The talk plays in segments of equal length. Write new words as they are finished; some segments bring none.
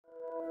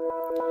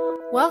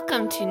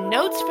Welcome to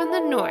Notes from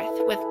the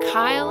North with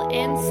Kyle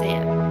and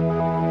Sam.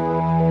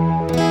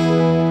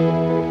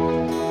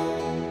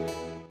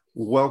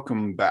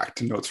 Welcome back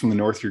to Notes from the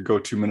North, your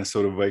go-to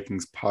Minnesota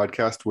Vikings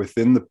podcast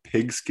within the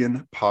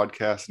Pigskin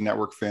Podcast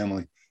Network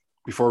family.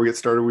 Before we get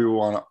started, we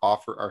want to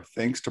offer our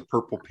thanks to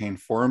Purple Pain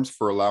Forums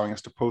for allowing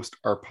us to post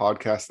our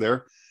podcast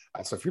there.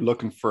 So if you're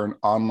looking for an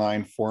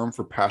online forum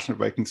for passionate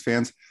Vikings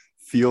fans,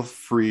 feel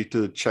free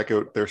to check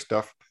out their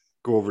stuff.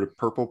 Go over to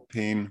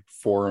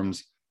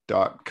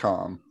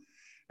purplepainforums.com.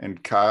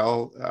 And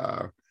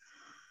Kyle,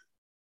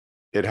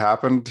 it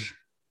happened.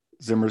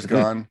 Zimmer's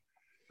gone.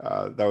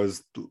 That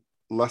was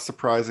less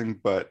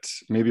surprising, but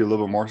maybe a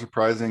little bit more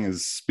surprising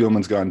is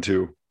Spielman's gone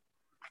too.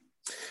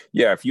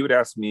 Yeah, if you would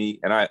ask me,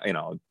 and I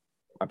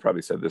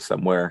probably said this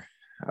somewhere.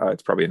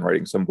 It's probably in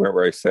writing somewhere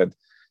where I said,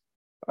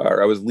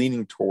 I was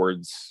leaning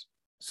towards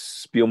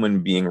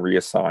Spielman being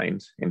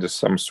reassigned into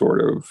some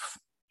sort of,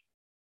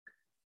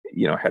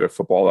 head of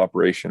football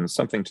operations,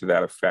 something to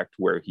that effect,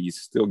 where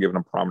he's still given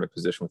a prominent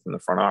position within the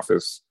front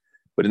office,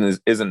 but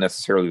isn't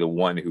necessarily the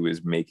one who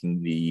is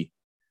making the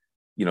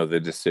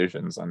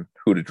decisions on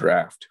who to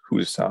draft, who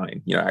to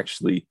sign,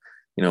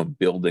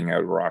 building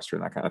out a roster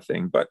and that kind of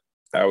thing. But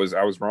I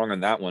was wrong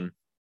on that one,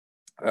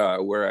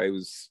 where I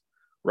was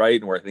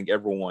right, and where I think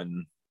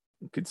everyone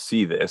could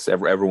see this,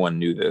 everyone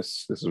knew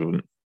this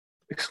wasn't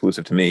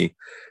exclusive to me,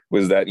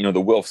 was that, the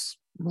Wilfs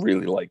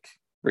really like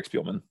Rick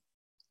Spielman,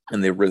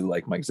 and they really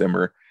like Mike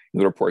Zimmer.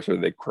 The reports are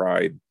they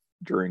cried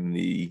during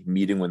the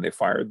meeting when they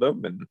fired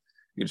them, and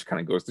it just kind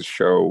of goes to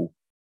show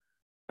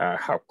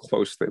how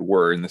close they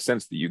were, in the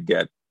sense that you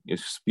get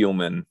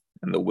Spielman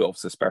and the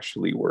Wilfs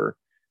especially were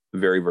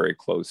very, very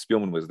close.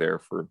 Spielman was there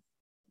for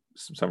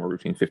somewhere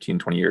between 15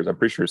 and 20 years. I'm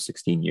pretty sure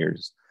 16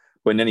 years.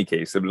 But in any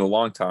case, it's been a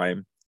long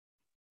time.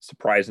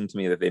 Surprising to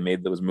me that they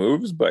made those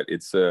moves, but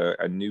it's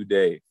a new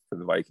day for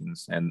the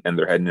Vikings, and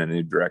they're heading in a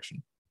new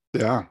direction.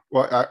 Yeah.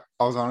 Well,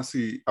 I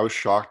was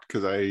shocked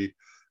because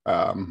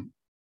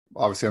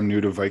obviously I'm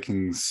new to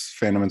Vikings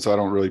fandom, and so I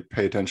don't really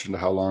pay attention to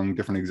how long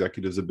different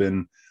executives have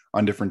been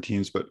on different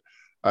teams. But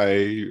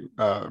I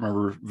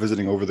remember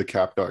visiting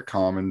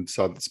overthecap.com and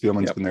saw that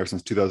Spielman's been there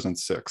since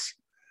 2006.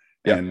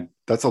 Yep. And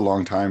that's a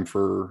long time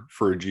for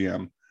a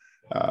GM.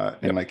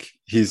 And I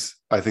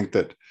think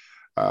that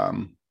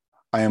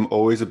I am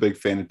always a big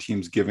fan of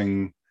teams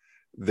giving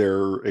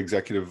their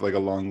executive like a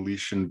long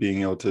leash and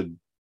being able to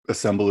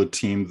assemble a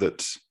team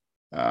that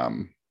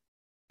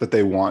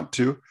they want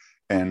to.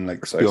 And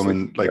like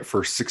Spielman,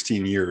 for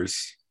 16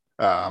 years,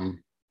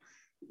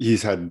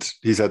 he's had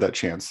that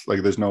chance.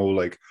 Like there's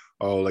no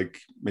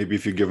maybe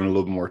if you give him a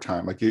little bit more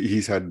time, like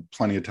he's had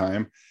plenty of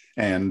time.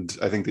 And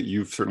I think that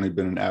you've certainly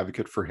been an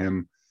advocate for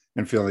him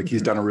and feel like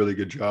he's done a really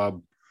good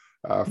job.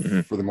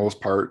 For the most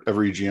part,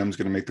 every GM is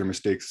going to make their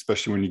mistakes,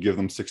 especially when you give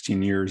them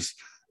 16 years.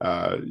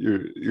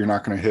 You're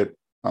not going to hit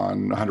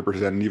on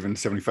 100%, and even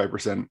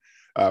 75%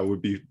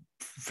 would be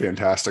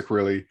fantastic,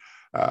 really,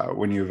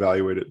 when you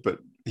evaluate it. But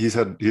he's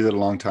had a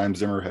long time.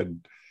 Zimmer had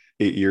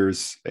 8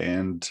 years,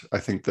 and I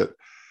think that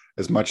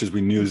as much as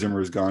we knew Zimmer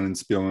was gone and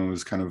Spielman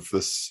was kind of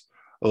this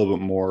a little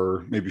bit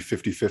more maybe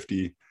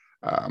 50-50.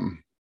 I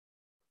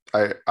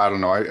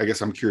don't know. I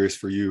guess I'm curious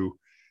for you.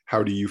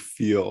 How do you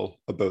feel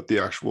about the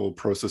actual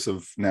process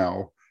of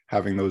now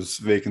having those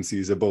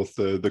vacancies at both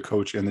the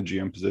coach and the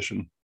GM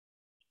position?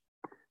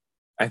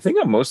 I think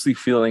I'm mostly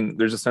feeling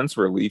there's a sense of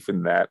relief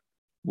in that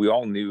we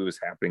all knew it was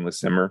happening with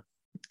Zimmer.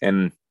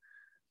 And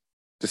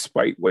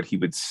despite what he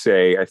would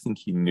say, I think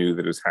he knew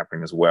that it was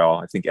happening as well.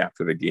 I think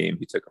after the game,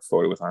 he took a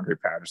photo with Andre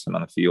Patterson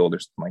on the field or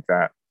something like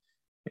that.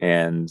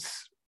 And,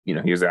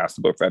 he was asked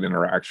about that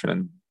interaction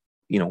and,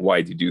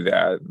 why did you do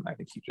that? And I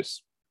think he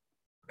just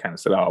kind of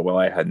said, oh, well,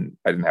 I didn't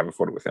have a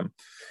photo with him.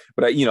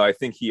 But I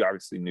think he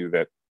obviously knew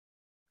that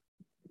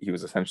he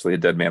was essentially a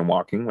dead man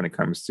walking when it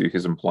comes to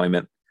his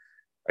employment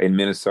in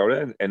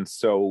Minnesota. And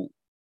so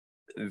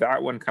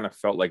that one kind of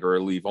felt like a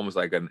relief, almost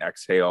like an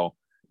exhale,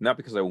 not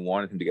because I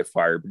wanted him to get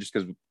fired, but just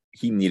because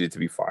he needed to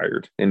be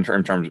fired in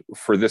terms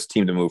for this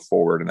team to move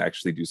forward and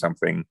actually do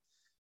something.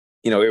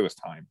 It was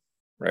time,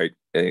 right?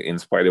 In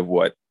spite of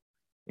what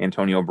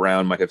Antonio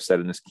Brown might have said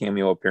in his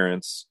cameo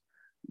appearance,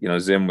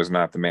 Zim was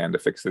not the man to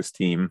fix this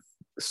team.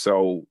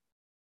 So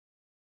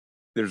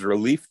there's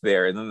relief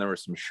there. And then there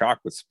was some shock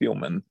with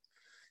Spielman.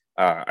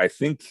 I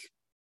think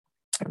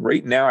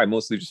right now I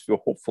mostly just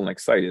feel hopeful and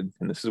excited.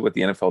 And this is what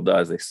the NFL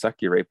does. They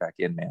suck you right back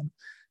in, man.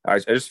 I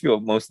just feel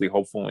mostly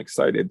hopeful and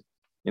excited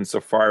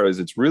insofar as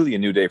it's really a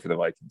new day for the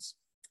Vikings.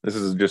 This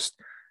is just,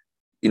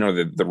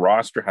 the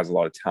roster has a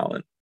lot of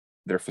talent.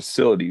 Their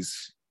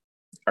facilities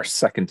are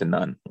second to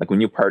none. Like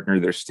when you partner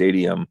their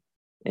stadium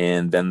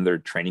and then their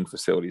training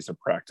facilities and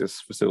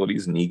practice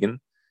facilities in Eagan,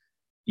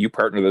 you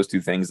partner those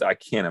two things. I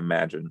can't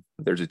imagine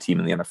there's a team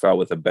in the NFL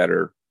with a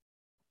better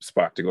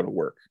spot to go to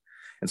work.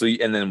 And so,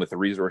 and then with the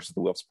resources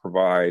the Wilfs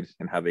provide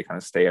and how they kind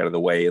of stay out of the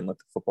way and let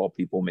the football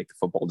people make the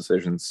football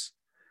decisions,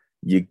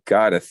 you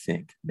got to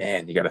think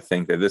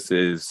that this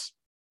is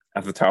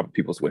at the top of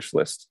people's wish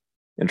list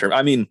in terms,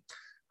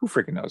 who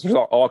freaking knows? There's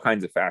all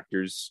kinds of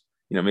factors.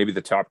 maybe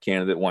the top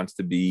candidate wants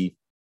to be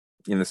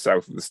in the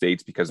south of the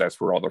states because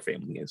that's where all their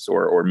family is,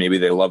 or maybe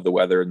they love the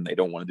weather and they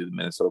don't want to do the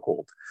Minnesota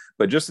cold.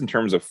 But just in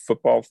terms of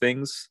football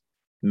things,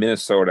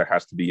 Minnesota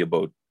has to be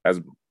about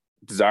as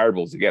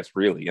desirable as it gets,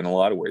 really, in a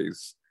lot of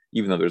ways,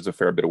 even though there's a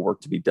fair bit of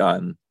work to be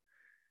done.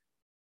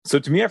 So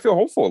to me, I feel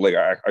hopeful. Like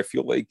I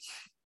feel like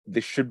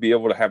they should be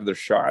able to have their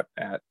shot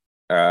at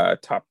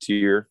top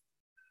tier,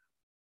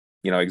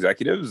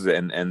 executives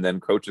and then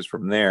coaches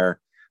from there.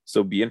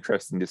 So it'd be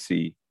interesting to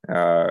see.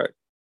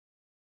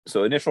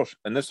 So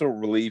initial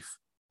relief,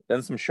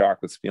 then some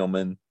shock with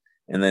Spielman,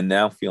 and then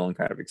now feeling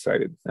kind of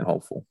excited and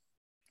hopeful.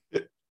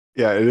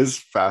 Yeah, it is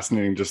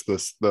fascinating, just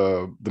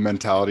the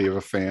mentality of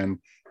a fan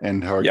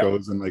and how it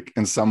goes. And like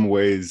in some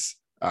ways,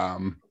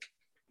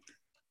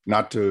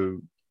 not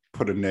to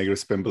put a negative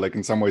spin, but like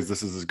in some ways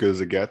this is as good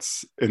as it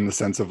gets, in the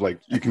sense of like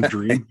you can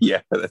dream.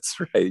 Yeah, that's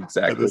right.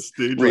 Exactly. At this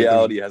stage,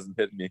 reality hasn't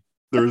hit me.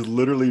 There's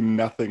literally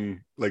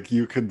nothing like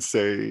you could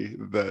say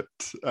that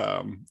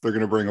they're going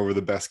to bring over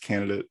the best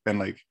candidate, and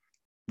like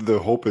the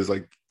hope is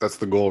like that's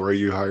the goal, right?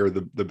 You hire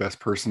the best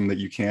person that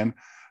you can.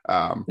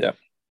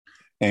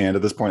 And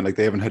at this point, like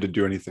they haven't had to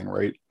do anything,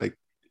 right? Like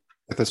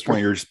at this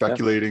point, you're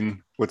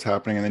speculating what's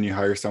happening, and then you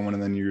hire someone,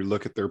 and then you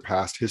look at their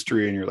past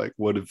history, and you're like,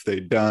 what have they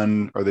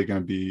done? Are they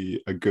going to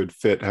be a good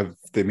fit? Have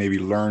they maybe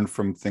learned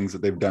from things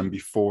that they've done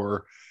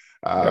before?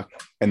 And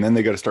then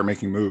they got to start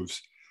making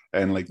moves.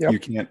 And like you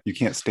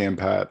can't stand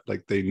pat.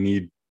 Like they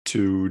need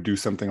to do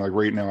something. Like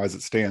right now, as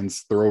it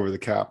stands, they're over the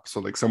cap. So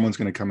like someone's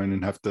going to come in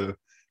and have to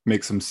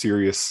make some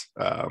serious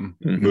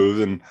moves.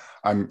 And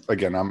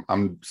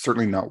I'm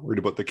certainly not worried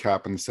about the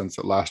cap, in the sense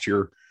that last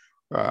year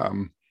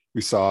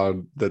we saw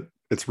that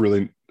it's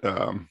really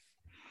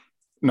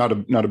not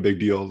a big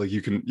deal. Like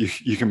you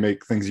can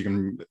make things, you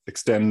can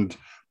extend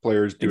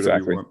players, do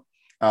whatever you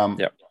want.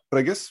 But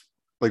I guess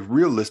like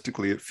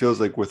realistically, it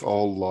feels like with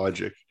all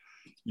logic,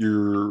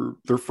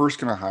 they're first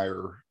going to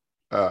hire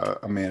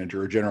a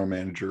manager, a general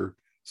manager,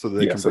 so that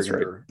they can bring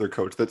in their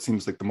coach. That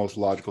seems like the most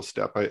logical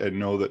step. I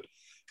know that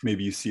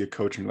maybe you see a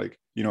coach and like,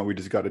 we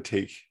just got to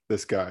take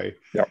this guy.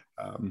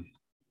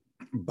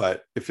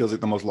 But it feels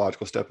like the most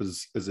logical step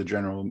is a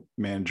general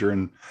manager.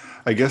 And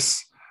I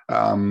guess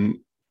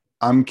I'm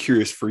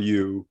curious for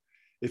you,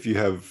 if you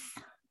have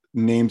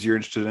names you're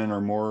interested in, or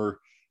more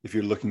if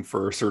you're looking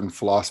for a certain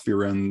philosophy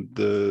around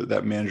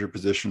that manager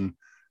position.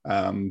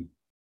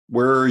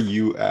 Where are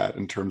you at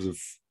in terms of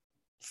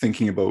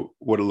thinking about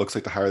what it looks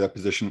like to hire that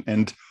position?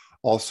 And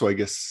also, I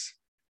guess,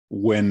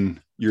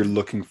 when you're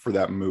looking for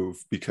that move,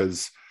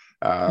 because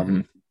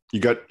you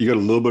got a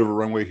little bit of a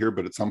runway here,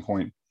 but at some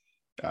point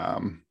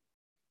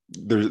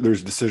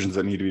there's decisions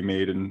that need to be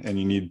made, and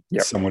you need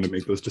someone to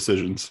make those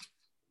decisions.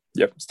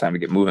 It's time to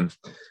get moving.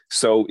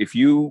 So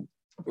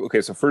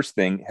so first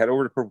thing, head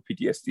over to Purple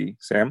PTSD.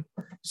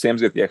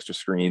 Sam's got the extra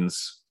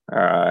screens.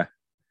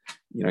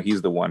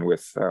 He's the one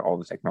with all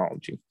the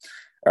technology.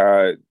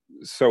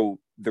 So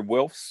the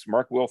Wilfs,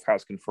 Mark Wilf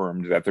has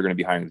confirmed that they're going to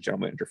be hiring the general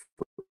manager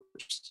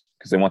first,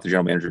 because they want the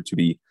general manager to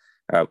be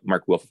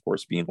Mark Wilf, of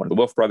course, being one of the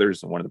Wilf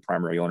brothers and one of the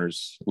primary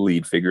owners,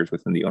 lead figures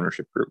within the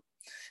ownership group.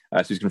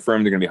 So he's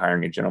confirmed they're going to be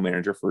hiring a general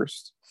manager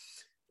first.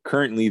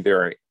 Currently,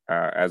 they're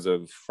as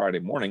of Friday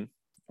morning,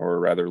 or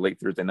rather late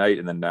Thursday night,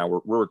 and then now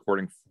we're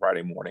recording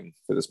Friday morning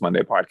for this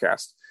Monday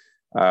podcast.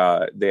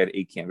 They had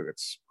 8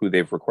 candidates who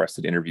they've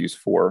requested interviews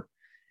for.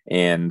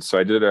 And so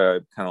I did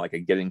a kind of like a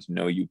getting to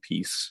know you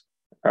piece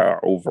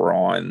over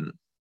on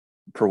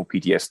Purple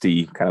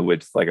PTSD, kind of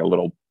with like a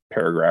little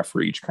paragraph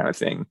for each kind of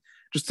thing,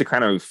 just to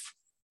kind of,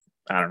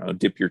 I don't know,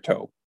 dip your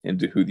toe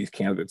into who these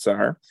candidates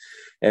are.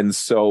 And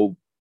so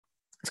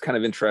it's kind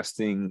of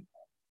interesting.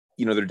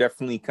 They're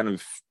definitely kind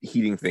of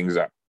heating things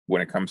up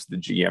when it comes to the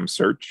GM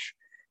search.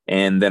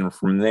 And then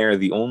from there,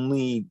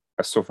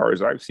 so far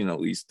as I've seen,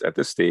 at least at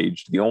this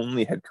stage, the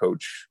only head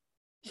coach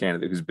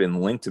candidate who's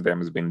been linked to them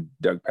has been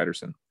Doug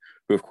Pederson,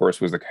 who of course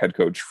was the head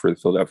coach for the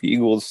Philadelphia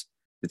Eagles,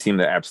 the team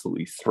that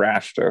absolutely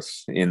thrashed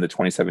us in the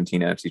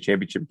 2017 NFC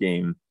Championship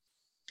game.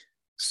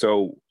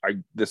 So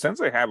the sense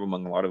I have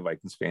among a lot of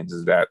Vikings fans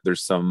is that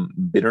there's some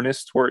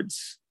bitterness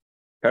towards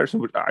Pederson,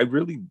 which I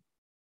really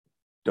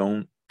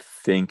don't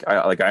think.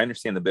 I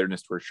understand the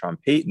bitterness towards Sean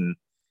Payton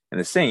and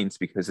the Saints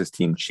because his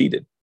team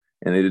cheated,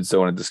 and they did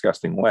so in a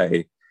disgusting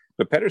way.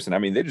 But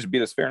Pederson, they just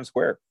beat us fair and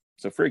square.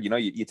 So Frig,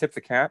 you tip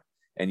the cap,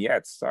 and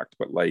it sucked,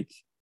 but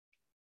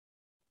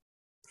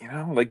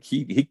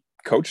he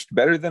coached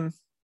better than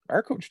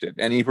our coach did,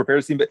 and he prepared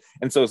his team.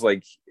 And so it's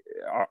like,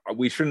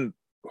 we shouldn't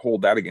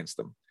hold that against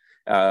him.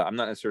 I'm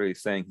not necessarily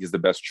saying he's the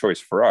best choice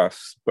for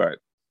us, but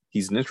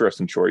he's an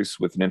interesting choice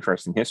with an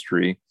interesting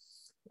history.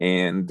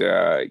 And,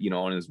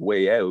 on his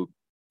way out,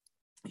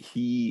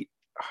 I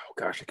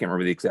can't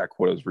remember the exact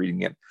quote I was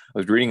reading it. I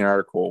was reading an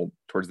article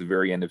towards the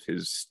very end of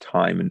his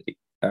time in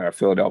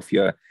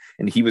Philadelphia,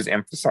 and he was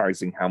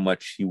emphasizing how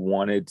much he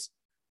wanted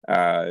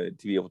to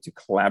be able to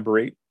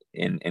collaborate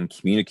and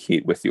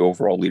communicate with the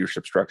overall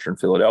leadership structure in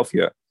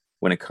Philadelphia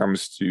when it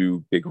comes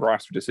to big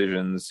roster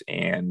decisions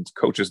and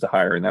coaches to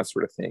hire and that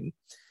sort of thing.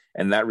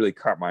 And that really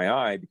caught my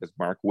eye because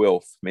Mark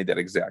Wilf made that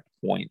exact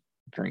point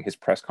during his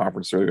press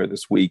conference earlier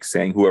this week,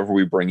 saying whoever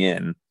we bring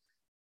in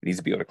needs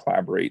to be able to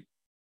collaborate,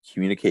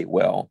 communicate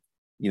well,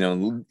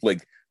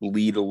 like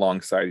lead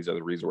alongside these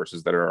other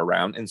resources that are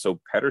around. And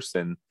so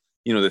Pettersson,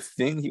 the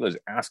thing he was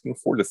asking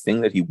for, the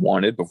thing that he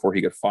wanted before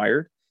he got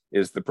fired,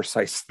 is the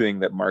precise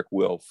thing that Mark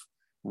Wilf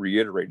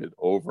reiterated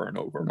over and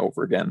over and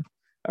over again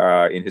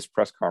in his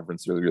press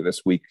conference earlier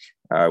this week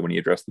when he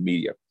addressed the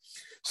media.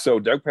 So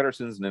Doug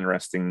Pettersson is an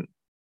interesting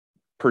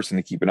person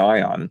to keep an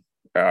eye on,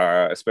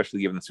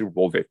 especially given the Super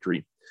Bowl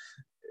victory.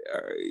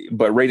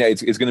 But right now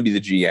it's going to be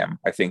the GM,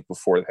 I think,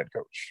 before the head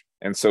coach.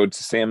 And so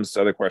to Sam's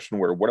other question,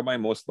 what am I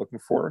most looking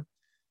for?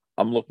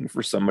 I'm looking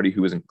for somebody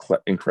who is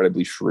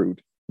incredibly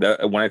shrewd.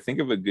 When I think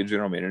of a good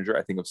general manager,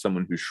 I think of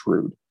someone who's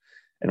shrewd.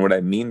 And what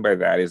I mean by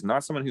that is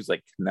not someone who's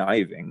like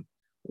conniving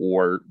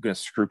or going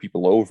to screw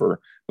people over,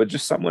 but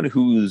just someone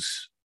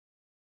who's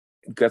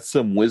got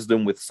some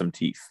wisdom with some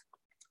teeth.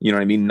 You know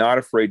what I mean? Not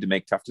afraid to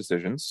make tough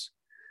decisions,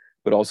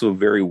 but also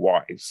very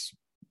wise.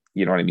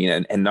 You know what I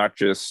mean? And not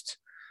just,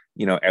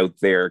 out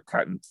there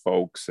cutting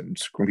folks and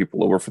screwing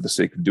people over for the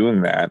sake of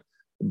doing that,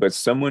 but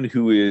someone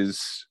who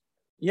is,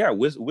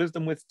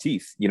 wisdom with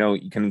teeth. You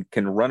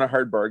can run a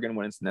hard bargain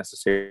when it's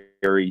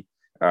necessary,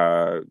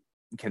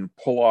 can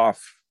pull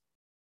off,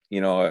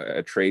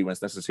 a trade when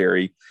it's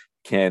necessary,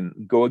 can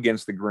go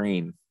against the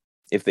grain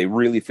if they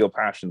really feel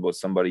passionate about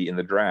somebody in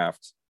the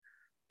draft,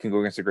 can go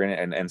against the grain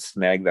and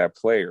snag that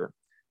player.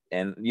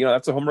 And,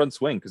 that's a home run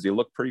swing because you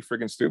look pretty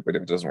freaking stupid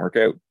if it doesn't work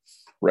out,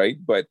 right?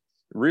 But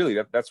really,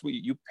 that's what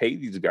you pay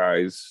these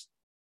guys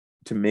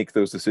to make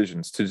those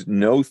decisions, to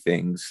know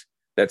things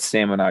that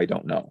Sam and I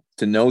don't know,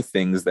 to know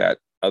things that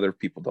other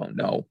people don't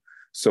know.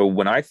 So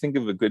when I think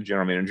of a good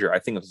general manager, I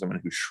think of someone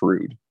who's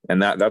shrewd.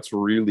 And that's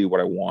really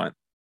what I want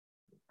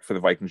for the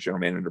Vikings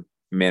general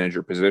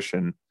manager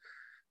position.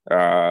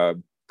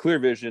 Clear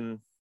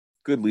vision,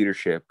 good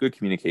leadership, good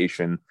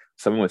communication,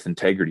 someone with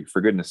integrity,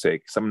 for goodness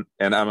sake. And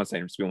I'm not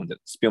saying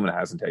Spielman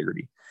has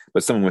integrity,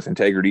 but someone with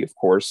integrity, of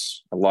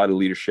course, a lot of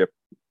leadership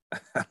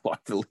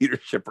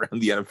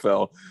around the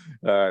NFL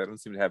don't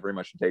seem to have very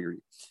much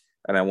integrity.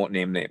 And I won't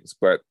name names,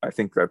 but I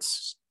think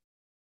that's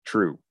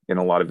true in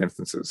a lot of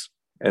instances.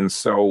 And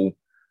so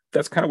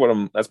that's kind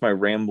of that's my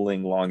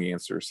rambling long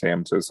answer,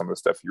 Sam, to some of the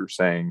stuff you were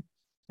saying.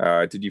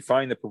 Did you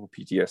find the Purple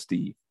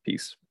PTSD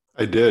piece?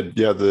 I did.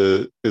 Yeah.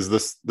 This is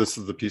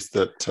the piece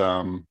that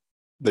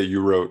that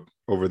you wrote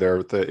over there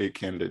with the 8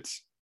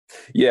 candidates.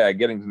 Yeah,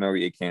 getting to know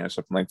the 8 candidates,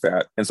 something like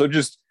that. And so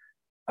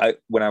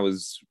when I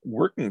was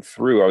working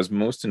through, I was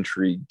most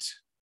intrigued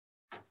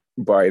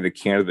by the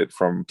candidate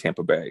from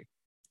Tampa Bay.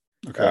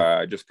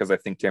 Okay. Just because I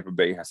think Tampa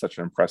Bay has such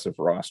an impressive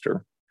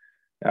roster.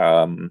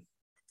 Their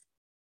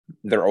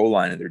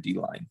O-line and their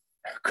D-line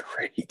are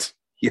great.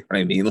 You know what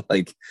I mean?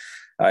 Like,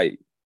 and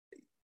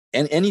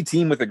any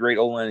team with a great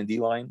O-line and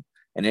D-line,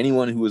 and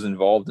anyone who was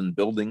involved in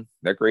building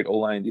that great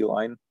O-line and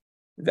D-line,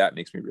 that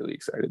makes me really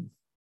excited.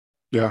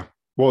 Yeah.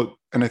 Well,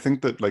 and I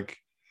think that, like,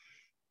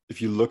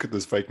 if you look at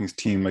this Vikings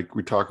team, like,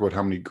 we talk about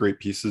how many great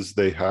pieces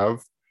they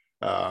have,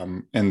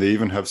 and they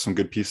even have some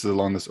good pieces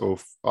along this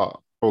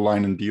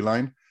O-line and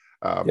D-line.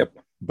 Yep.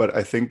 But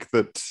I think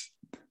that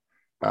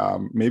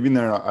maybe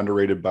they're not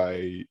underrated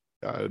by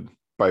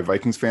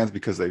Vikings fans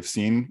because they've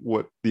seen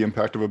what the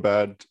impact of a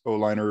bad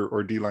O-line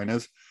or D-line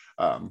is.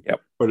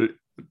 Yep. But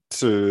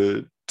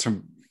to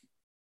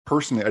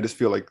personally, I just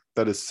feel like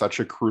that is such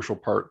a crucial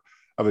part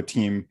of a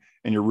team,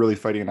 and you're really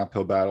fighting an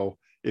uphill battle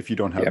if you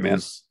don't have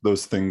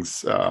those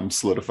things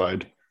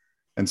solidified.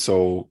 And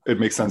so it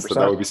makes sense 100%.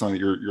 that would be something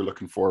that you're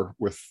looking for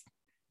with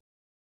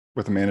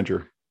a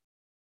manager.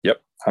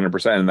 Yep,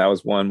 100%. And that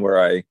was one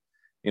where I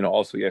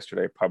also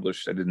yesterday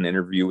I did an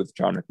interview with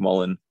John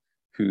McMullen,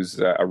 who's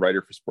a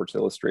writer for Sports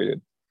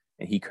Illustrated,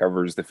 and he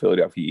covers the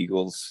Philadelphia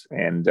Eagles.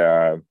 And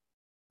I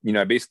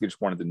basically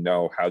just wanted to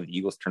know how the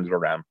Eagles turned it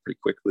around pretty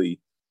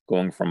quickly,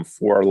 going from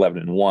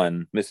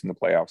 4-11-1, missing the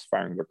playoffs,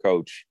 firing their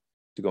coach,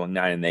 to going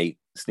 9-8,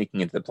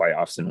 sneaking into the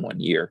playoffs in 1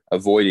 year,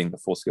 avoiding the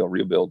full-scale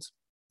rebuilds.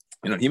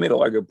 He made a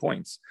lot of good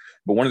points.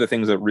 But one of the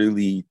things that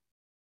really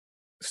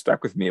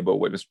stuck with me about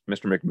what Mr.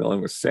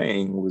 McMillan was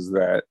saying was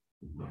that,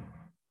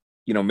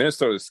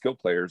 Minnesota's skill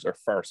players are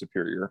far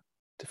superior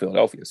to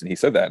Philadelphia's. And he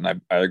said that,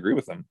 and I agree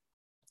with him.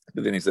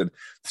 But then he said,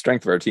 the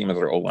strength of our team is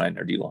our O-line,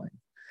 our D-line.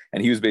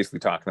 And he was basically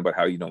talking about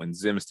how, in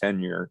Zim's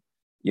tenure,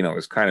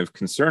 it's kind of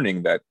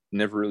concerning that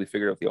never really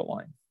figured out the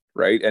O-line,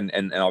 right?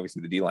 And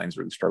obviously the D-line's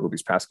really struggled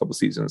these past couple of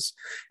seasons.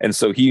 And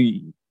so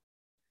he,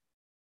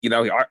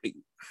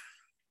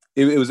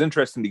 it was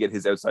interesting to get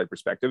his outside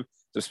perspective,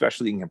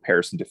 especially in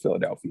comparison to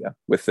Philadelphia,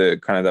 with the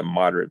kind of the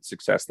moderate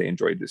success they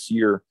enjoyed this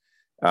year,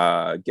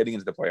 getting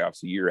into the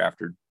playoffs a year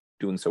after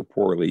doing so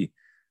poorly.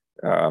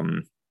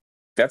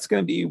 That's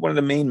going to be one of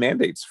the main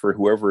mandates for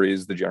whoever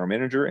is the general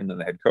manager and then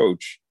the head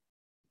coach.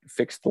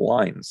 Fix the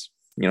lines,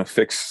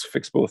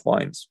 fix both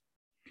lines.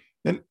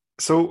 And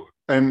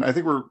I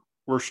think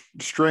we're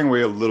straying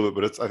away a little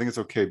bit, but I think it's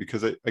okay,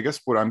 because I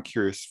guess what I'm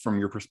curious from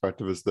your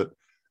perspective is that,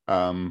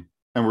 and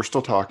we're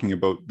still talking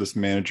about this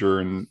manager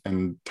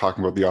and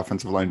talking about the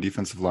offensive line,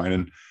 defensive line.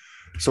 And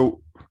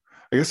so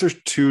I guess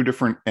there's two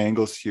different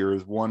angles here.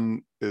 Is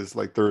one is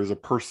like there is a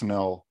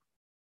personnel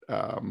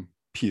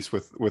piece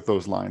with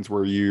those lines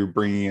where you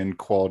bring in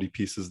quality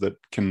pieces that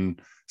can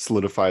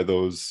solidify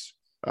those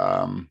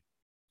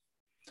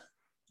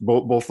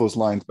both those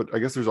lines. But I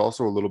guess there's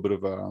also a little bit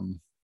of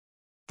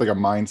like a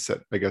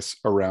mindset, I guess,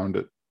 around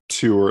it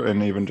too,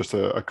 and even just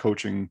a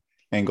coaching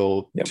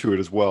angle to it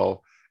as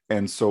well.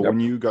 And so when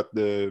you got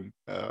the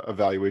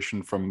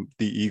evaluation from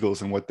the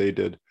Eagles and what they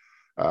did,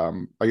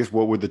 I guess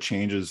what were the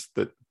changes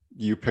that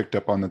you picked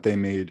up on that they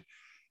made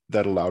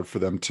that allowed for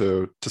them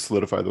to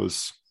solidify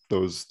those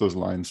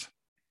lines?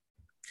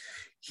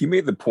 He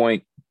made the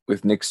point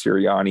with Nick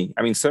Sirianni.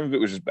 I mean, some of it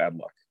was just bad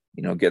luck,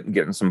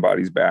 getting some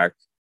bodies back.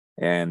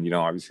 And,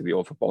 obviously the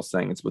old football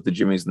saying, it's with the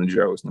Jimmies and the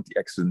Joes, not the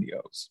X's and the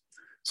O's.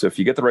 So if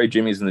you get the right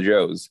Jimmies and the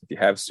Joes, if you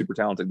have super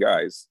talented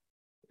guys,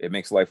 it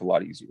makes life a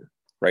lot easier,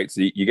 right?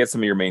 So you get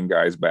some of your main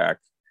guys back.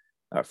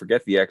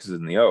 Forget the X's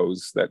and the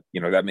O's. That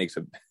makes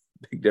a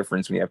big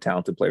difference when you have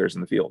talented players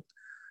in the field.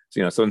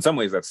 So, so in some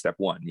ways that's step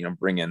one,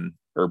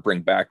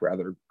 bring back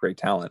rather great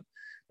talent.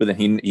 But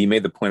then he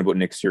made the point about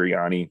Nick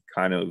Sirianni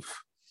kind of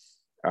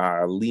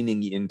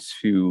leaning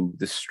into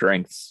the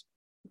strengths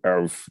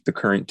of the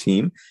current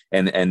team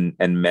and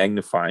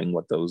magnifying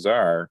what those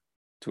are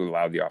to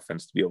allow the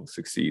offense to be able to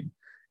succeed.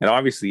 And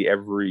obviously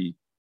every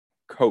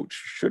coach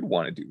should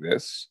want to do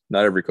this.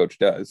 Not every coach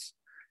does.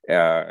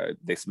 They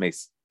may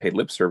pay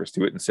lip service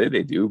to it and say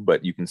they do,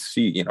 but you can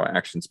see,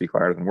 actions speak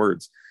louder than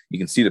words. You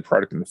can see the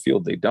product in the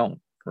field. They don't,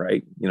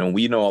 right?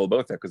 We know all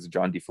about that because of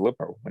John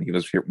DeFilippo when he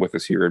was here with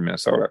us here in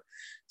Minnesota.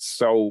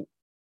 So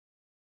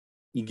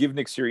you give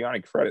Nick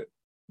Sirianni credit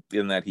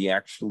in that he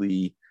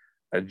actually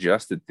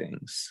adjusted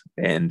things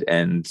and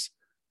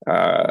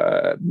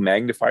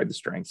magnified the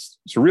strengths.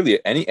 So really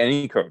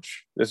any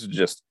coach, this is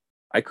just,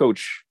 I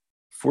coach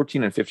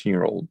 14 and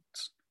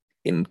 15-year-olds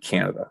in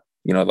Canada.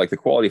 Like the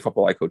quality of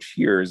football I coach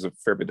here is a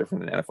fair bit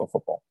different than NFL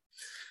football.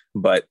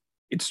 But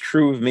it's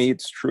true of me.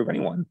 It's true of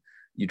anyone.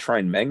 You try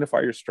and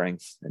magnify your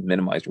strengths and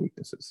minimize your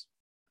weaknesses.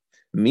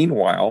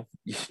 Meanwhile,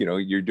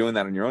 you're doing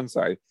that on your own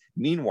side.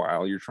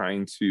 Meanwhile, you're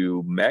trying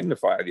to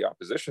magnify the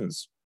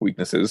opposition's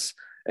weaknesses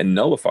and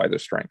nullify their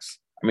strengths.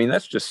 I mean,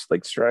 that's just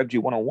like strategy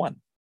 101,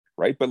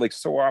 right? But like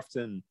so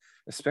often,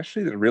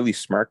 especially the really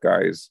smart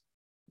guys,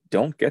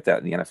 don't get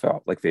that in the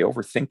NFL. Like they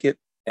overthink it.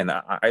 And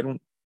I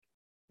don't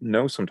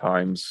know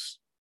sometimes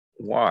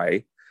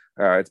why.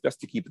 It's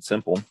best to keep it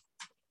simple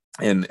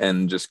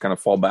and just kind of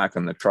fall back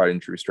on the tried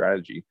and true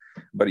strategy.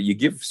 But you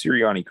give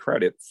Sirianni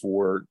credit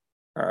for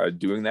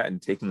doing that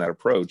and taking that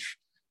approach.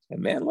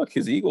 And man, look,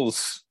 his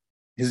Eagles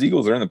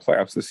are in the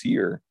playoffs this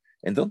year.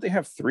 And don't they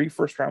have 3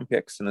 first-round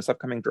picks in this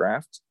upcoming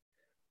draft?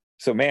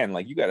 So man,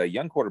 like you got a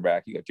young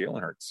quarterback, you got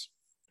Jalen Hurts,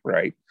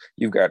 right?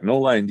 You've got no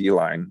line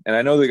D-line. And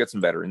I know they got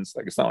some veterans.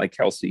 Like it's not like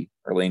Kelsey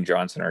or Lane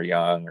Johnson are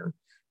young or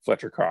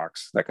Fletcher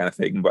Cox, that kind of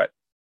thing. But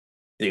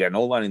they got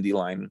no line and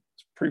D-line.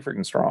 It's pretty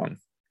freaking strong.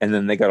 And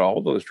then they got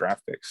all those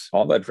draft picks,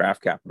 all that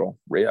draft capital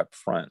right up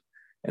front.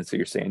 And so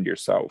you're saying to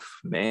yourself,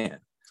 man,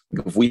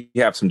 if we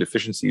have some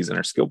deficiencies in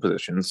our skill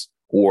positions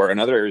or in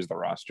other areas of the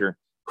roster,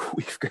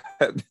 we've got,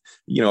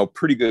 a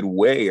pretty good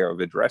way of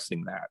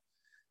addressing that.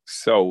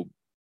 So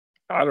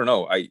I don't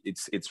know.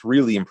 It's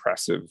really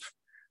impressive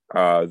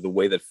the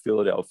way that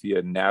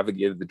Philadelphia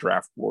navigated the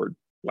draft board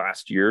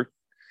last year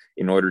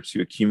in order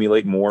to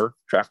accumulate more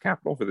draft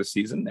capital for the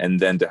season, and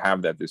then to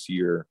have that this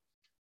year.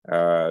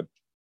 And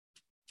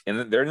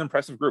they're an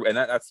impressive group, and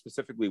that's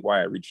specifically why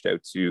I reached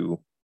out to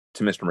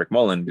Mr.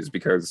 McMullen, is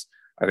because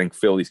I think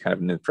Philly's kind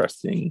of an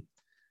interesting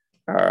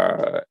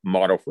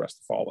model for us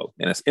to follow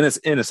in a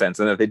sense,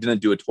 and that they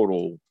didn't do a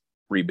total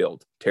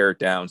rebuild, tear it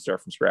down,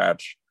 start from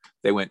scratch.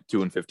 They went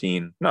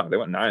 2-15. No, they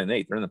went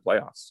 9-8. They're in the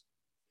playoffs.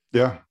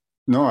 Yeah,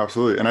 no,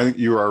 absolutely. And I think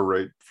you are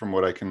right from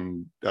what I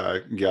can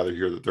gather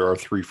here that there are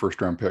 3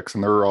 first-round picks,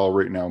 and they're all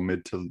right now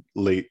mid to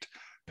late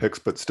picks,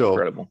 but still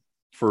incredible.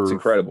 It's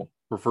incredible.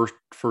 For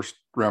first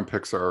round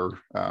picks are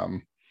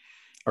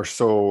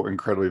so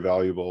incredibly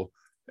valuable,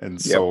 and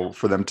so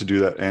for them to do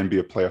that and be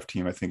a playoff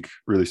team, I think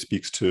really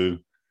speaks to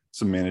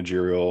some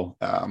managerial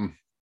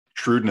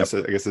shrewdness,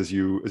 I guess, as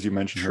you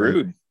mentioned.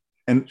 Shrewd.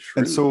 And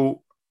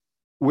so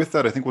with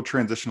that, I think we'll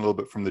transition a little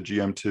bit from the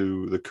GM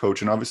to the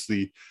coach. And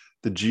obviously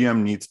the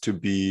GM needs to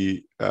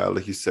be,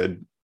 like you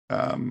said,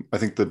 I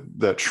think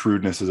that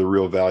shrewdness is a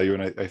real value.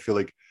 And I feel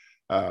like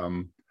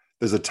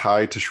there's a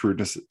tie to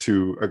shrewdness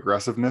to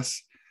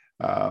aggressiveness.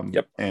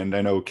 And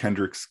I know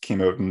Kendricks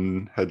came out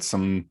and had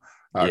some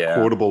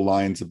quotable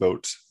lines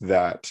about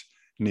that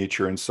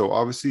nature. And so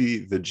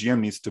obviously the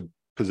GM needs to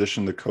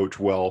position the coach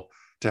well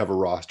to have a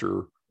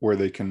roster where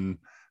they can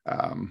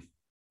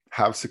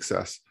have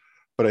success.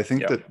 But I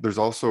think that there's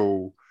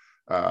also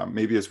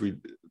maybe as we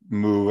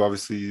move,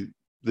 obviously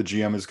the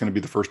GM is going to be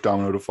the first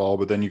domino to fall,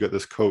 but then you got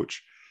this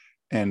coach.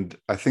 And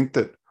I think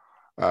that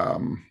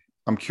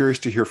I'm curious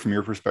to hear from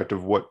your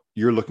perspective what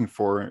you're looking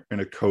for in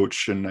a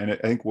coach. And I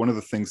think one of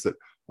the things that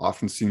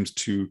often seems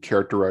to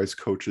characterize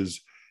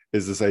coaches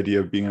is this idea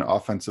of being an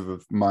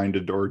offensive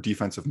minded or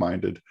defensive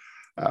minded.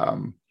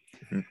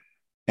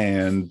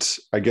 And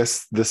I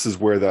guess this is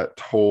where that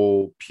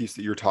whole piece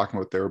that you're talking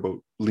about there about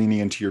leaning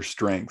into your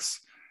strengths.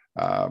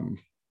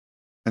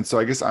 And so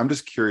I guess I'm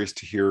just curious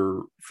to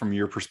hear from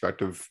your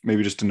perspective,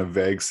 maybe just in a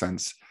vague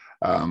sense,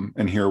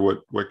 and hear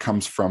what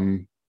comes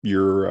from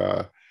your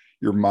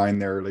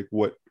mind there. Like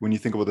when you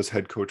think about this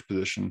head coach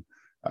position,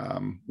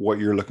 what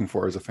you're looking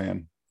for as a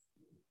fan.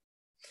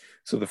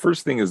 So the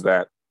first thing is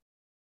that,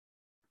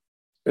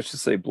 let's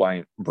just say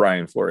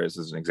Brian Flores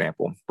is an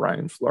example.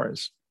 Brian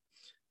Flores,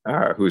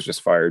 who was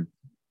just fired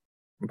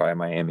by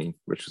Miami,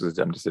 which was a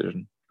dumb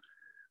decision.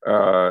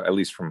 At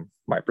least from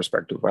my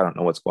perspective. I don't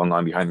know what's going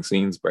on behind the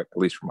scenes, but at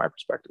least from my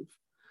perspective.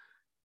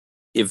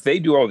 If they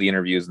do all the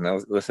interviews,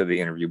 and let's say they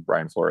interview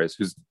Brian Flores,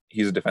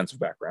 he's a defensive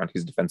background,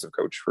 he's a defensive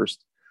coach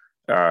first,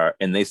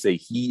 and they say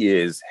he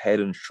is head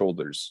and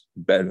shoulders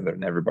better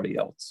than everybody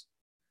else,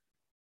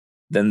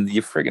 then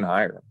you friggin'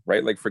 hire him,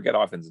 right? Like, forget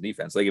offense and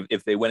defense. Like,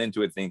 if they went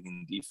into it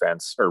thinking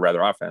defense, or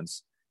rather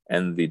offense,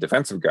 and the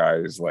defensive guy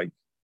is like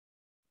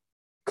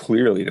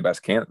clearly the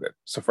best candidate,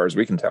 so far as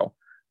we can tell,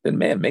 then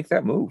man, make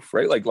that move,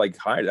 right? Like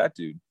hire that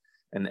dude,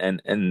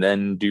 and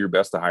then do your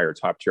best to hire a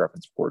top tier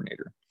offensive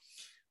coordinator.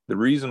 The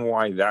reason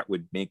why that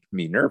would make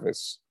me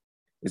nervous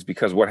is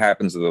because what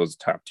happens to those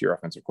top tier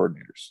offensive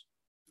coordinators?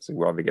 So,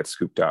 well, they get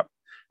scooped up.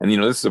 And,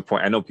 this is a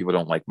point. I know people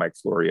don't like Mike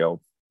Florio.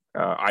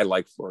 I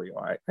like Florio.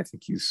 I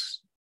think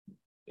he's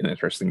an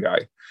interesting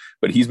guy,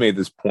 but he's made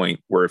this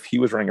point where if he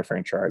was running a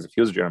franchise, if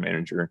he was a general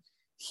manager,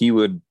 he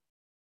would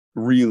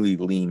really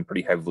lean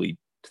pretty heavily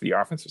to the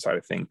offensive side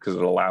of things because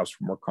it allows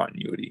for more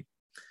continuity.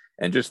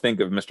 And just think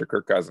of Mr.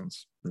 Kirk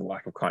Cousins and the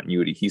lack of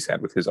continuity he's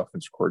had with his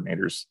offensive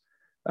coordinators.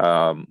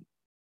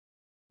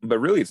 But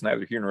really, it's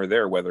neither here nor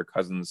there whether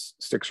Cousins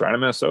sticks around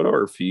in Minnesota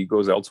or if he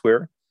goes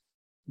elsewhere.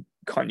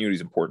 Continuity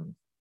is important,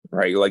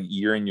 right? Like,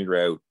 year in,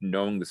 year out,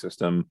 knowing the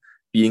system,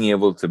 being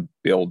able to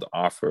build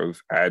off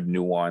of, add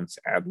nuance,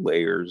 add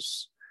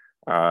layers,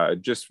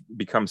 just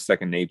becomes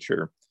second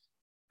nature.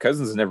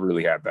 Cousins has never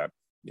really had that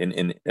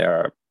in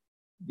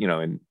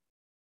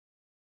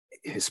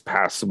his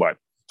past,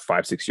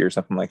 5-6 years,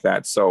 something like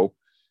that. So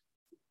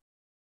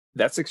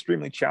that's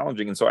extremely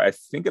challenging. And so I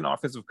think an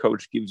offensive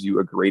coach gives you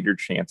a greater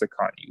chance at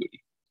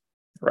continuity,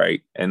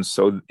 right? And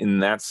so in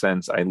that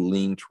sense, I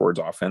lean towards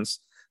offense,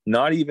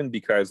 not even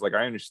because, like,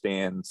 I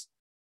understand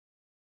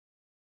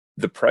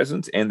the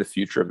present and the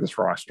future of this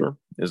roster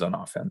is on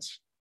offense.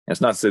 And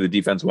it's not to say the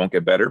defense won't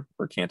get better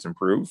or can't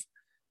improve,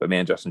 but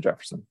man, Justin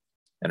Jefferson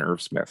and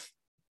Irv Smith,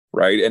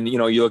 right? And,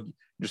 you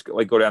just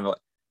like go down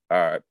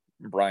to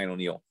Brian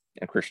O'Neill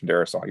and Christian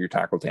Darrisaw, your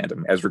tackle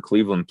tandem. Ezra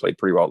Cleveland played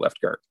pretty well left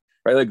guard,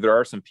 right? Like, there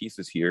are some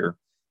pieces here,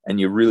 and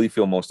you really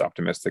feel most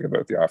optimistic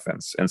about the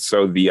offense. And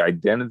so the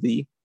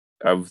identity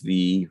of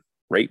the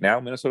right now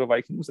Minnesota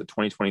Vikings, the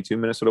 2022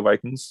 Minnesota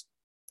Vikings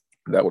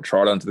that will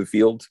trot onto the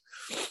field,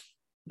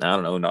 I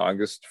don't know, in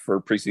August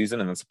for preseason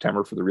and then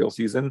September for the real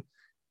season,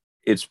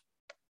 it's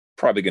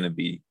probably going to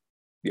be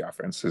the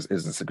offense. Is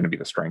this going to be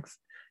the strength?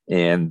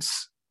 And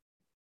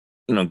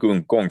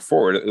going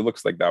forward, it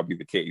looks like that'll be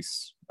the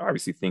case.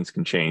 Obviously, things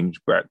can change,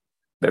 but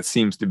that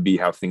seems to be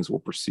how things will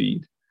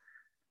proceed.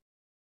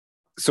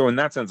 So in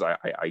that sense,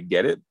 I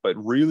get it. But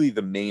really,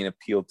 the main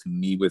appeal to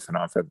me with an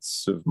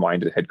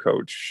offensive-minded head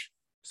coach,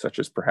 such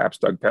as perhaps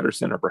Doug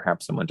Pederson or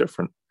perhaps someone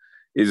different,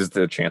 is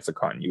the chance of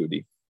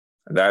continuity.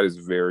 That is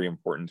very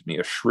important to me.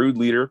 A shrewd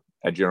leader,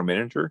 a general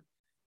manager,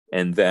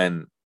 and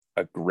then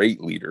a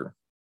great leader,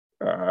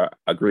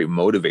 a great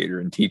motivator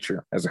and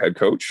teacher as a head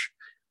coach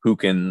who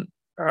can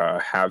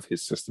have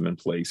his system in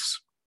place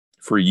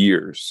for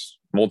years,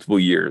 multiple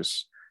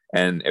years,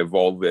 and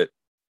evolve it,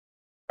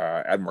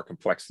 add more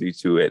complexity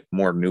to it,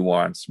 more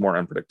nuance, more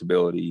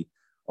unpredictability,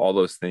 all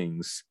those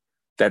things.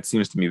 That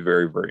seems to me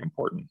very, very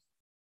important.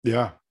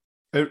 Yeah,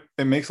 it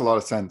makes a lot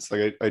of sense.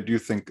 Like, I do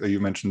think you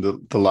mentioned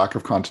the lack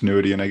of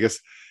continuity, and I guess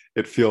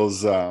it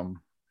feels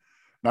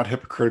not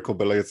hypocritical,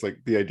 but like it's like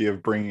the idea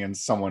of bringing in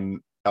someone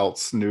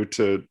else new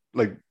to,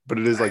 like, but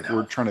it is like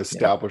we're trying to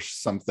establish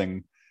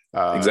something.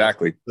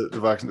 Exactly.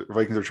 The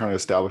Vikings are trying to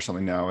establish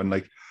something now,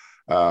 and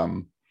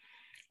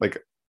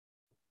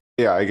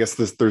yeah, I guess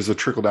there's a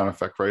trickle down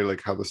effect, right?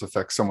 Like how this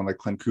affects someone like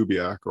Clint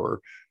Kubiak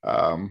or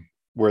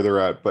where they're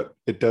at. But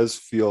it does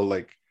feel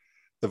like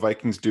the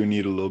Vikings do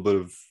need a little bit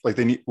of, like,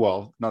 they need,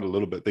 well, not a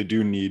little bit, they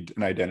do need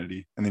an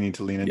identity, and they need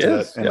to lean into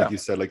that. And like you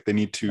said, like, they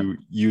need to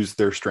use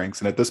their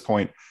strengths. And at this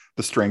point,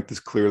 the strength is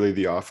clearly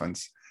the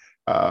offense.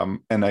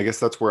 And I guess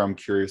that's where I'm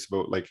curious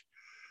about, like,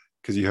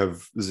 because you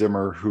have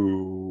Zimmer,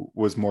 who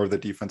was more of the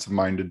defensive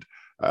minded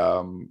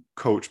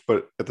coach,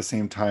 but at the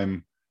same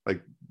time,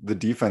 like, the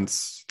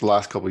defense the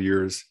last couple of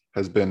years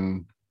has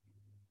been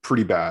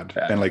pretty bad.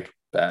 And like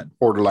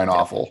borderline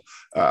awful.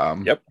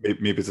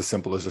 Maybe it's as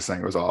simple as just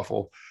saying it was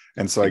awful.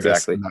 And so I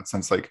guess in that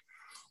sense, like,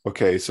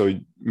 okay, so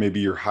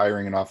maybe you're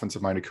hiring an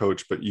offensive minded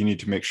coach, but you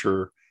need to make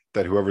sure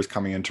that whoever's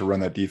coming in to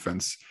run that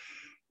defense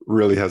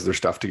really has their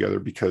stuff together,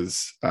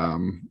 because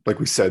like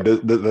we said,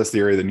 that's the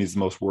area that needs the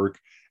most work.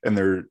 And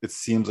it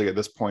seems like at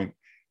this point,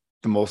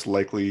 the most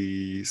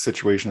likely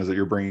situation is that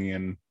you're bringing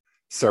in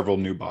several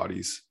new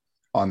bodies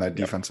on that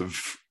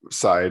defensive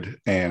side,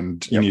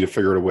 and you Yep. need to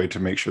figure out a way to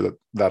make sure that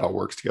that all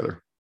works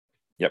together.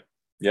 Yep.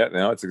 Yeah,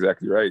 no, that's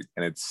exactly right.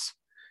 And it's,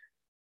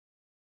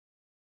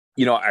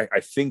 I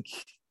think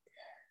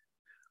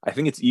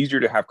it's easier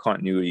to have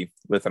continuity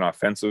with an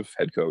offensive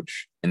head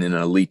coach and then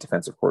an elite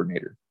defensive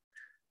coordinator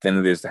than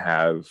it is to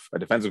have a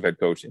defensive head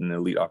coach and an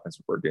elite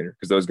offensive coordinator,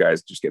 because those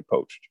guys just get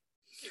poached.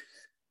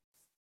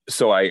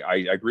 So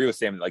I agree with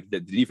Sam. Like the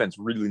defense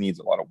really needs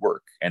a lot of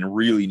work and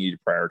really need to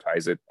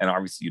prioritize it. And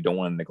obviously you don't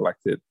want to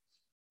neglect it.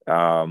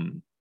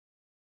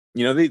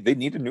 They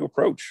need a new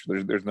approach.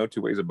 There's no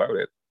two ways about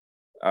it.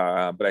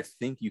 But I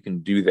think you can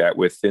do that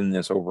within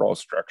this overall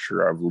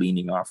structure of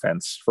leaning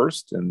offense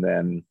first and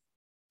then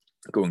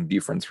going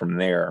defense from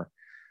there.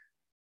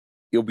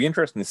 It'll be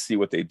interesting to see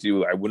what they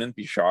do. I wouldn't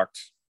be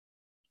shocked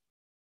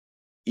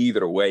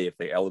either way if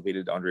they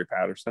elevated Andre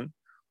Patterson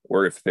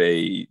or if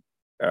they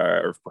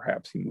or if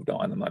perhaps he moved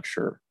on. I'm not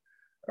sure.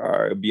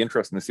 It'd be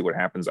interesting to see what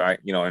happens.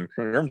 In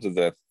terms of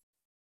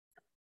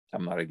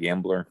I'm not a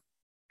gambler,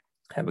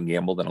 haven't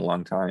gambled in a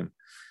long time.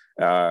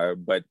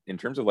 But in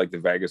terms of like the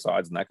Vegas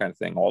odds and that kind of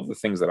thing, all the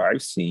things that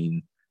I've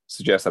seen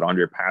suggest that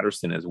Andre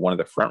Patterson is one of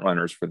the front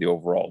runners for the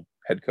overall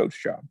head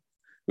coach job,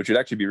 which would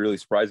actually be really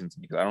surprising to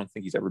me because I don't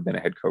think he's ever been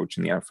a head coach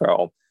in the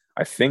NFL.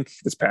 I think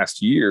this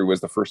past year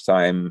was the first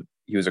time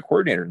he was a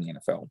coordinator in the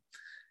NFL.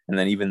 And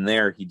then even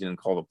there, he didn't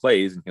call the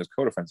plays and he was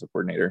co-defensive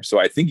coordinator. So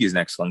I think he's an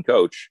excellent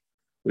coach.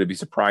 Would it be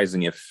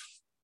surprising if,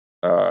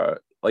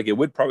 it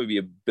would probably be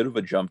a bit of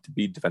a jump to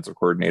be defensive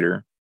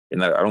coordinator in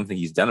that I don't think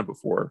he's done it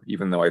before,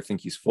 even though I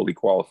think he's fully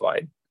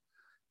qualified.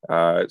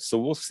 So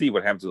we'll see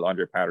what happens with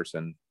Andre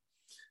Patterson.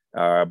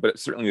 But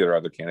certainly there are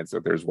other candidates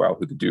out there as well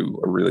who could do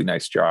a really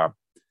nice job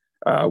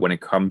when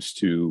it comes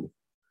to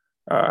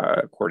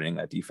coordinating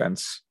that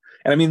defense.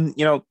 And I mean,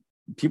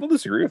 people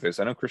disagree with this.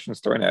 I know Christian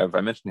Stoyanev,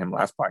 I mentioned him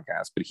last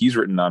podcast, but he's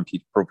written on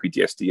Pro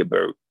PTSD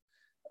about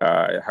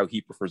how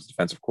he prefers a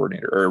defensive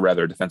coordinator, or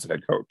rather a defensive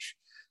head coach.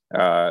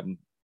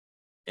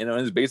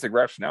 His basic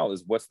rationale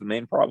is, what's the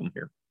main problem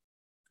here?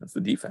 That's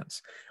the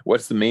defense.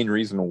 What's the main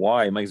reason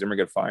why Mike Zimmer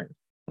got fired?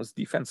 Well, his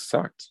defense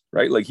sucked,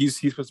 right? Like he's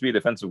supposed to be a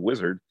defensive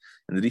wizard,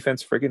 and the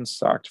defense friggin'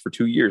 sucked for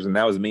 2 years, and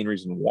that was the main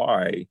reason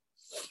why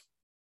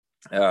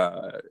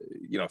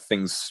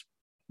things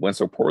went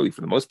so poorly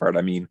for the most part.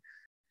 I mean,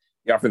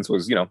 the offense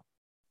was,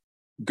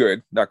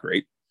 good, not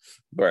great,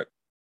 but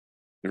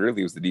it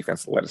really was the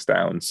defense that let us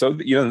down. So,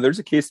 there's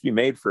a case to be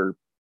made for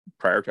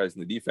prioritizing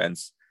the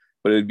defense,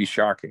 but it would be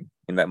shocking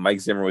in that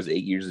Mike Zimmer was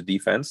 8 years of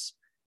defense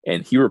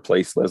and he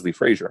replaced Leslie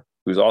Frazier,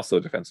 who's also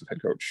a defensive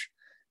head coach.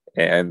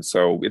 And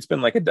so it's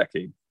been like a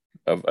decade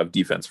of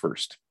defense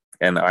first.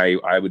 And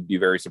I would be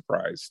very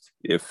surprised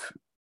if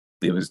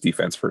it was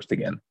defense first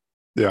again.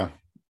 Yeah,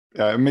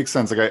 it makes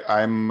sense. Like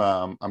I'm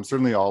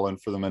certainly all in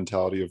for the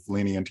mentality of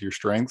leaning into your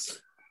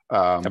strengths.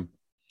 Yep.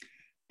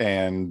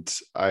 And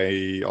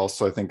I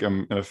think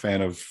I'm a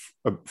fan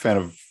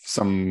of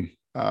some,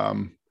 not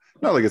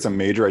like it's a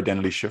major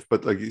identity shift,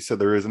 but like you said,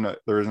 there is an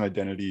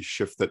identity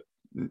shift that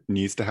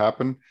needs to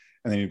happen,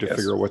 and they need to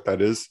figure out what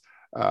that is.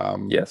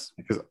 Yes,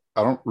 because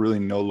I don't really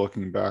know,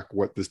 looking back,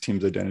 what this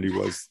team's identity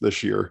was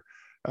this year.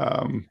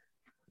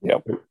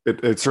 Yep.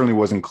 It certainly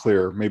wasn't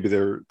clear. Maybe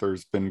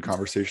there's been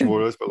conversation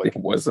with us, but like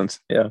it wasn't.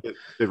 Yeah,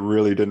 it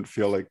really didn't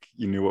feel like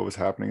you knew what was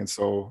happening. And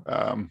so,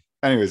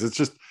 anyways, it's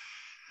just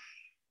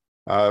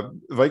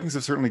Vikings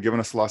have certainly given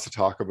us lots to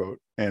talk about,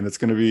 and it's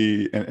going to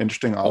be an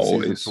interesting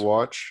offseason to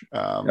watch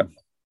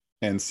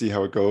and see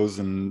how it goes.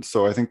 And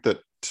so I think that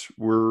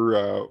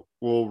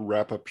we'll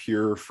wrap up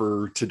here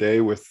for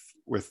today with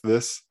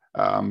this.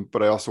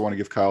 But I also want to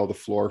give Kyle the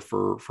floor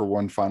for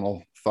one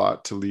final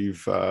thought to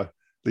leave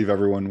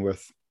everyone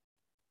with.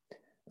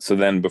 So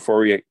then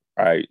before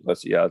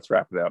let's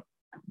wrap it up.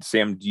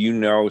 Sam, do you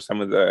know some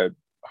of the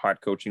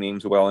hot coaching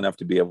names well enough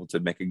to be able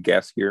to make a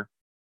guess here?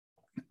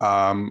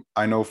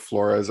 I know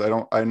Flores.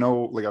 I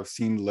know, like, I've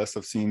seen lists,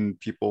 I've seen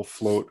people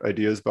float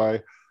ideas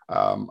by.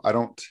 I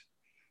don't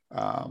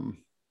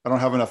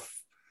have enough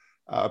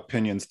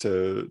opinions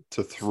to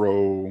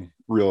throw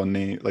real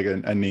name, like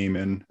a name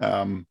in,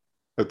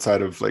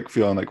 outside of like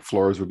feeling like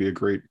Flores would be a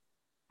great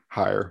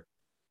hire.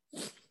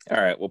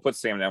 All right, we'll put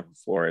Sam down for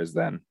Flores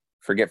then.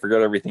 Forget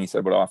everything he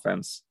said about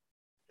offense.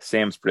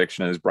 Sam's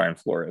prediction is Brian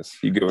Flores.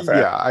 You good with that?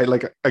 Yeah,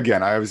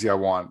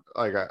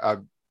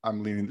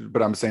 I'm leaning,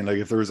 but I'm saying, like,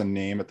 if there was a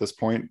name at this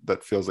point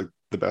that feels like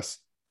the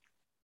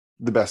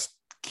best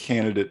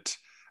candidate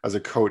as a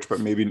coach, but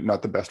maybe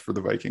not the best for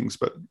the Vikings.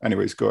 But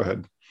anyways, go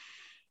ahead.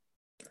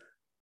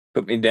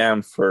 Put me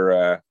down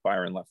for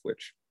Byron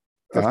Leftwich.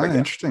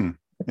 Interesting.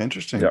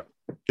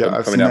 Yeah,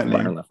 I've seen that name.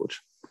 Byron Leftwich.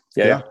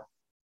 Yeah.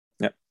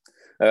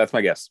 That's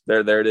my guess.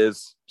 There it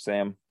is.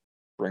 Sam,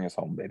 bring us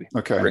home, baby.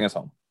 Okay, bring us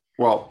home.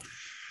 Well,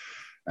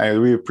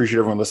 we appreciate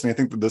everyone listening. I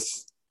think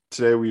that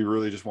today we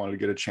really just wanted to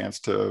get a chance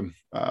to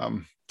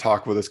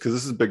talk with us, because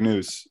this is big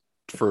news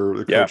for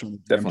the coaching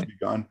to be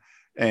gone,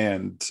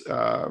 and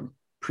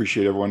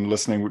appreciate everyone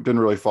listening. We didn't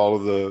really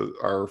follow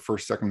our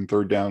first, second, and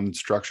third down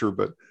structure,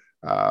 but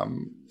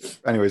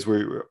anyways,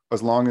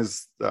 as long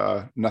as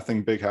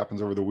nothing big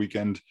happens over the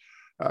weekend,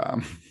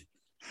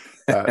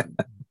 that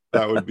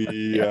that would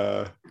be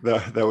that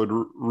would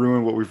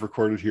ruin what we've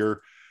recorded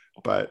here.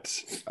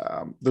 But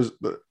there's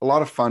a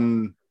lot of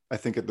fun, I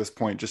think, at this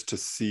point, just to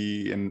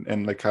see,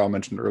 and like Kyle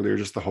mentioned earlier,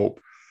 just the hope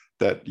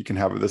that you can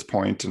have at this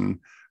point. And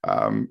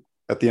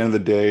at the end of the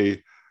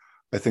day,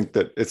 I think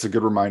that it's a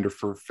good reminder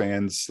for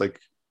fans, like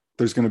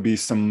there's going to be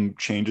some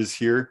changes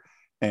here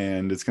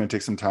and it's going to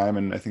take some time.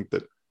 And I think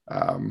that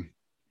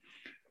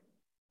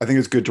I think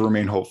it's good to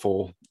remain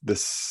hopeful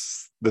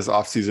this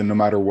off season, no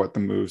matter what the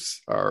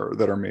moves are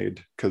that are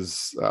made,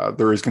 because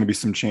there is going to be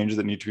some changes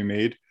that need to be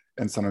made,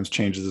 and sometimes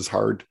changes is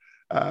hard.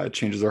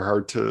 Changes are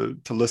hard to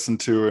listen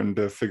to and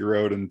to figure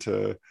out and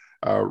to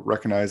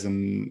recognize.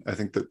 And I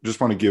think that just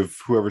want to give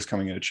whoever's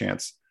coming in a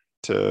chance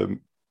to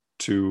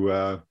do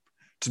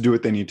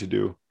what they need to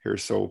do here.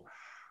 So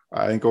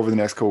I think over the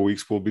next couple of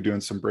weeks, we'll be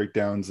doing some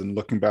breakdowns and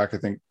looking back, I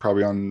think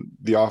probably on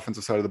the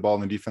offensive side of the ball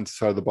and the defensive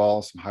side of the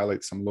ball, some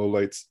highlights, some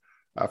lowlights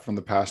from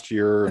the past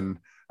year. And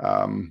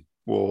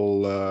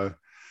we'll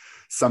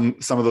some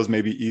of those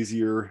may be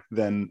easier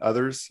than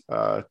others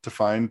to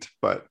find,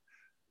 but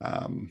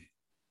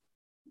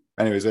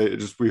anyways,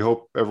 we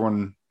hope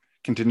everyone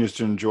continues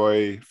to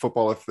enjoy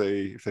football if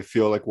they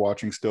feel like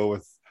watching still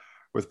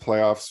with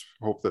playoffs.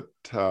 Hope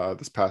that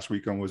this past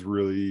weekend was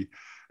really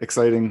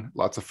exciting,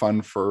 lots of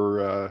fun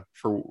for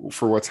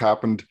what's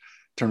happened in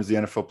terms of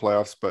the NFL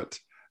playoffs. But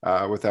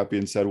with that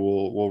being said,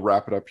 we'll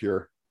wrap it up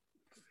here.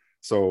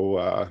 So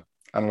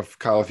I don't know if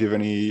Kyle, if you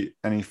have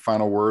any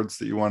final words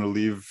that you want to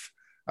leave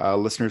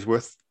listeners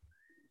with.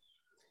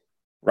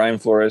 Ryan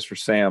Flores for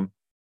Sam,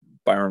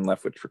 Byron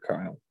Leftwich for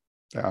Kyle.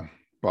 Yeah.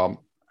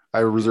 Well, I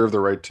reserve the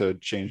right to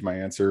change my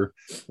answer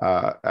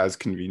as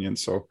convenient.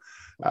 So,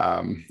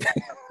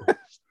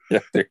 yeah,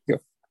 there you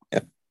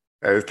go.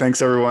 Yeah.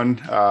 Thanks, everyone.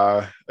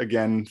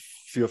 Again,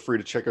 feel free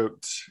to check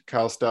out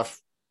Kyle's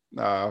stuff,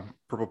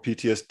 Purple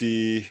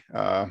PTSD,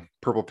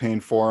 Purple Pain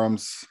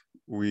forums.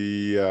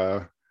 We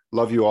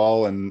love you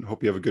all and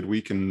hope you have a good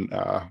week. And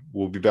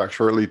we'll be back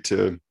shortly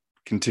to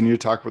continue to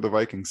talk with the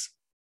Vikings.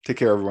 Take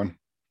care, everyone.